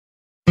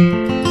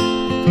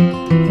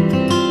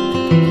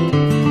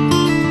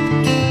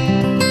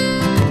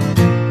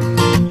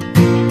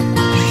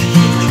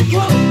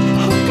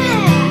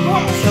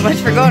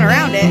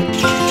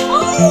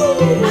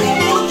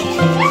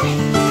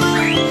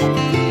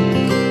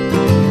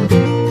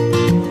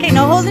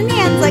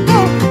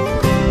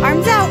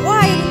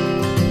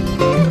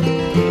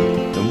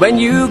when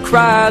you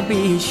cry,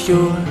 be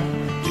sure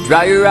to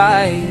dry your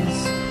eyes,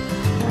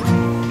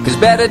 'cause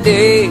better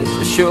days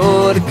are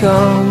sure to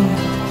come.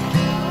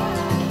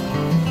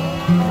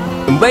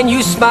 And when you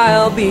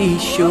smile, be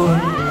sure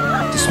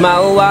to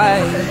smile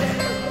wide,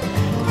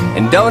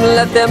 and don't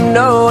let them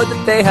know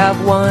that they have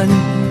won.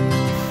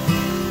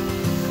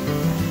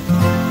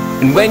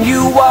 And when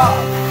you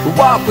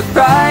walk with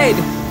pride,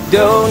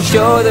 don't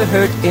show the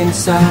hurt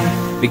inside,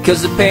 because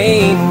the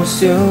pain will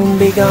soon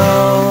be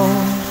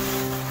gone.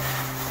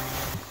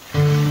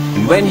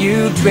 And when you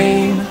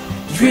dream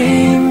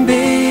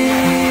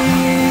big,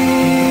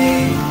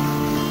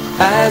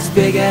 as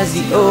big as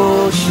the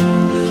ocean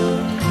blue.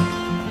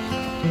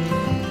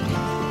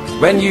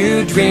 When you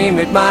dream,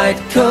 it might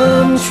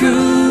come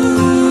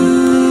true.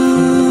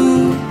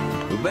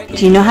 Do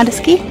you know how to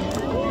ski?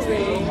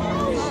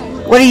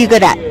 What are you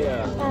good at?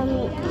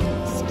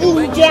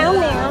 Skiing down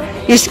there.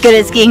 You're good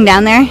at skiing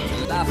down there?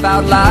 Laugh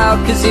out loud,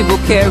 'cause it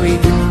will carry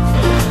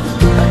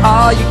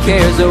all your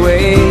cares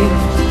away.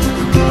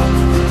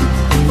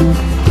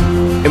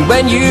 And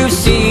when you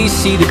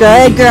see the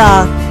Good girl.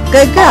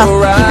 Good girl.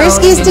 Keep your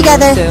skis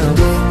together.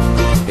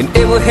 And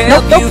it will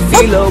help you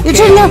feel okay. Your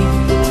turn now.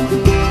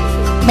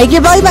 Make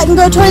your belly button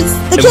go towards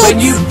the kids. When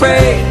you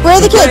pray, where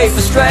are the kids? pray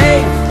for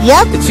strength.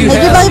 Yep.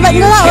 Make your belly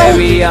button go that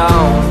way.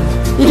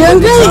 You're doing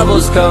great.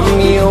 Troubles come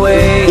your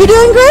way. You're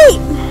doing great.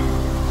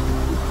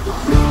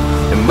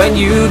 And when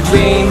you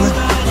dream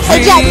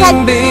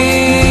big,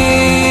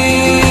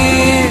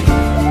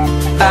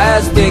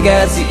 as big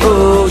as the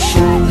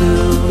ocean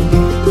blue.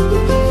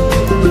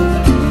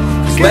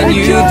 'Cause when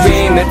you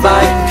dream, it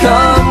might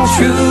come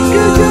true.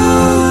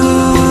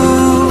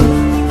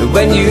 And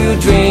when you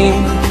dream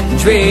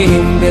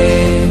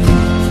big.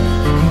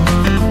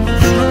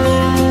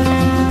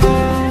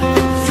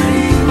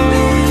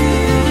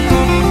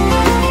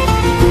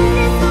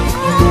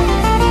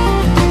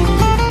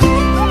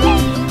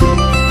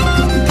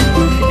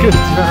 Good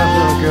job,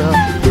 little girl.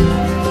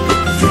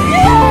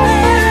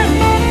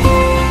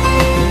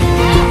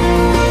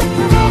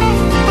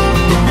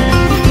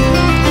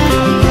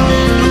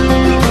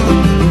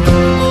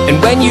 And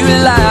when you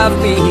laugh,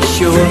 be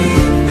sure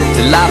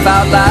to laugh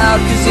out loud,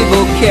 'cause it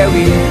will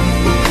carry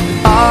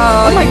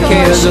all your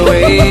cares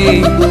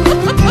away.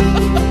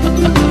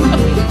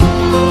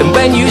 And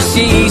when you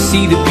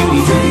see the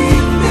beauty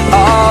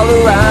all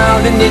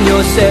around and in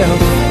yourself,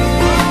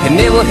 and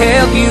it will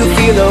help you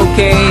feel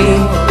okay.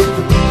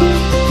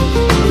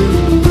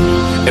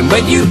 And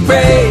when you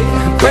pray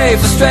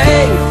for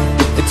strength,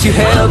 that you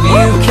help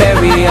you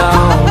carry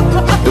on,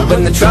 and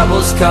when the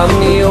troubles come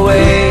your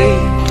way.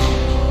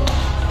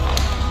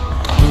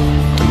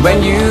 And when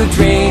you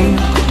dream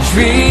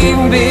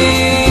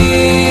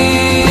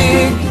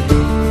big,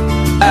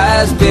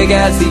 as big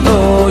as the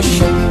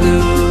ocean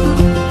blue.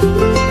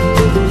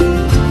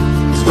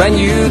 'Cause when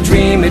you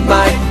dream, it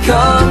might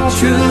come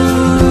true.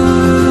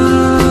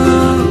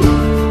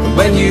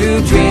 When you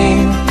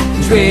dream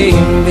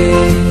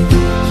big.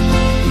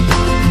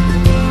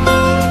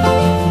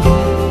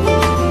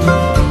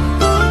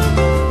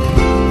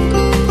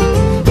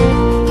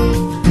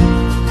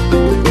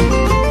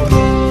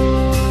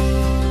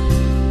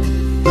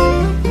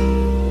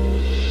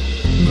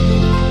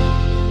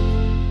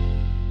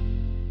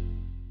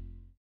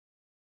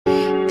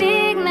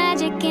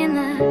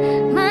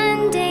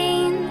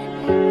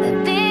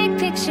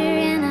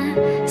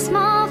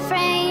 Small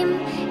frame,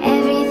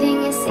 everything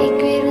is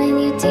sacred when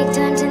you take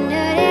time to